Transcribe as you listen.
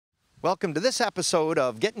Welcome to this episode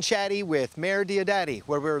of Getting Chatty with Mayor Diodati,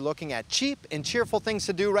 where we're looking at cheap and cheerful things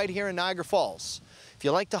to do right here in Niagara Falls. If you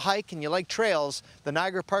like to hike and you like trails, the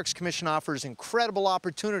Niagara Parks Commission offers incredible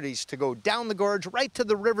opportunities to go down the gorge right to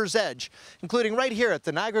the river's edge, including right here at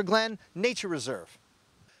the Niagara Glen Nature Reserve.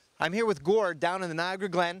 I'm here with Gord down in the Niagara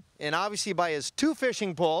Glen, and obviously by his two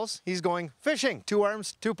fishing poles, he's going fishing. 2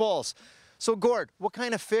 arms, 2 poles. So Gord, what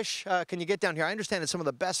kind of fish can you get down here? I understand it's some of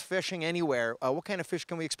the best fishing anywhere. What kind of fish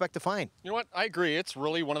can we expect to find? You know what? I agree. It's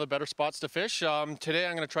really one of the better spots to fish. Today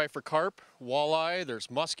I'm going to try for carp, walleye. There's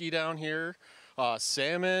muskie down here,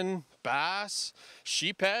 salmon, bass,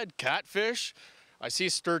 sheephead, catfish. I see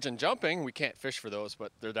sturgeon jumping. We can't fish for those,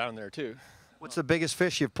 but they're down there too. What's the biggest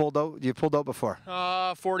fish you've pulled out before?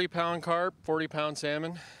 40-pound carp, 40-pound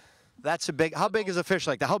salmon. That's a big. How big is a fish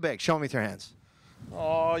like that? How big? Show me with your hands.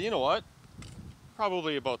 Oh, you know what?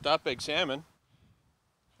 Probably about that big salmon.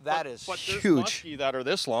 That is but huge. There's muskie that are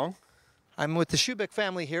this long. I'm with the Shubick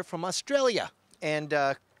family here from Australia. And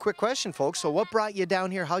quick question, folks. So what brought you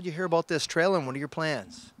down here? How'd you hear about this trail and what are your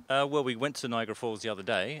plans? Well, we went to Niagara Falls the other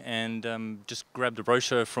day and just grabbed a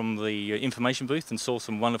brochure from the information booth and saw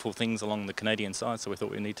some wonderful things along the Canadian side, so we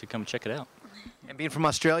thought we need to come check it out. And being from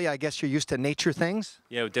Australia, I guess you're used to nature things?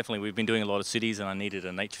 Yeah, definitely. We've been doing a lot of cities and I needed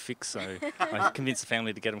a nature fix, so I convinced the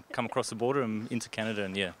family to get them come across the border and into Canada,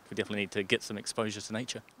 and yeah, we definitely need to get some exposure to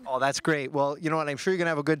nature. Oh, that's great. Well, you know what? I'm sure you're going to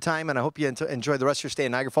have a good time, and I hope you enjoy the rest of your stay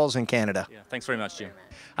in Niagara Falls in Canada. Yeah, thanks very much, Jim.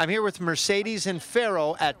 I'm here with Mercedes and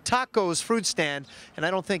Pharaoh at Taco's fruit stand, and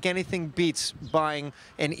I don't think anything beats buying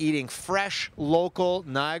and eating fresh, local,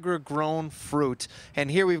 Niagara-grown fruit.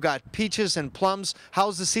 And here we've got peaches and plums.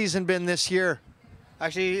 How's the season been this year?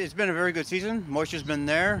 Actually, it's been a very good season. Moisture's been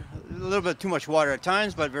there. A little bit too much water at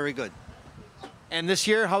times, but very good. And this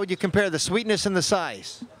year, how would you compare the sweetness and the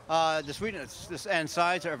size? The sweetness and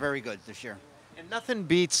size are very good this year. And nothing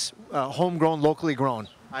beats homegrown, locally grown.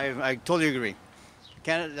 I totally agree.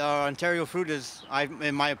 Canada, Ontario fruit is,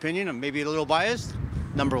 in my opinion, and maybe a little biased,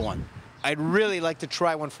 #1. I'd really like to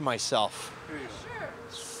try one for myself.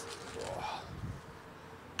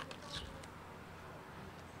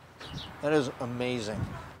 That is amazing.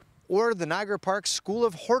 Or the Niagara Parks School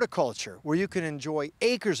of Horticulture, where you can enjoy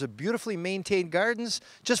acres of beautifully maintained gardens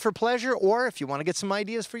just for pleasure, or if you want to get some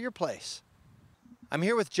ideas for your place. I'm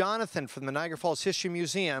here with Jonathan from the Niagara Falls History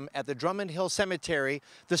Museum at the Drummond Hill Cemetery,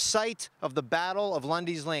 the site of the Battle of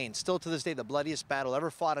Lundy's Lane. Still to this day, the bloodiest battle ever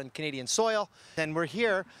fought on Canadian soil. And we're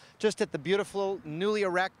here just at the beautiful, newly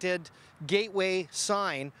erected gateway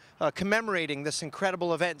sign commemorating this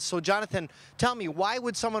incredible event. So Jonathan, tell me, why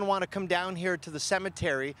would someone want to come down here to the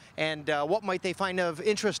cemetery, and what might they find of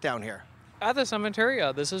interest down here? At the cemetery,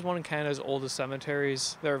 this is one of Canada's oldest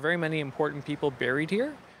cemeteries. There are very many important people buried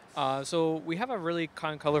here. So we have a really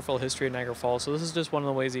kind of colorful history of Niagara Falls, so this is just one of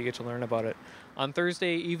the ways that you get to learn about it. On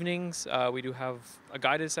Thursday evenings, we do have a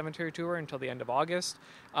guided cemetery tour until the end of August,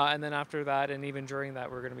 and then after that, and even during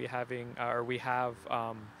that, we're going to be having, we have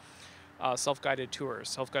self-guided tours,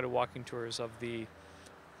 self-guided walking tours of the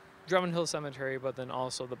Drummond Hill Cemetery, but then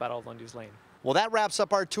also the Battle of Lundy's Lane. Well, that wraps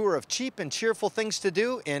up our tour of cheap and cheerful things to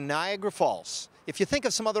do in Niagara Falls. If you think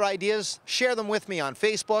of some other ideas, share them with me on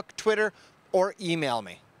Facebook, Twitter, or email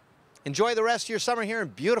me. Enjoy the rest of your summer here in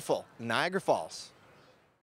beautiful Niagara Falls.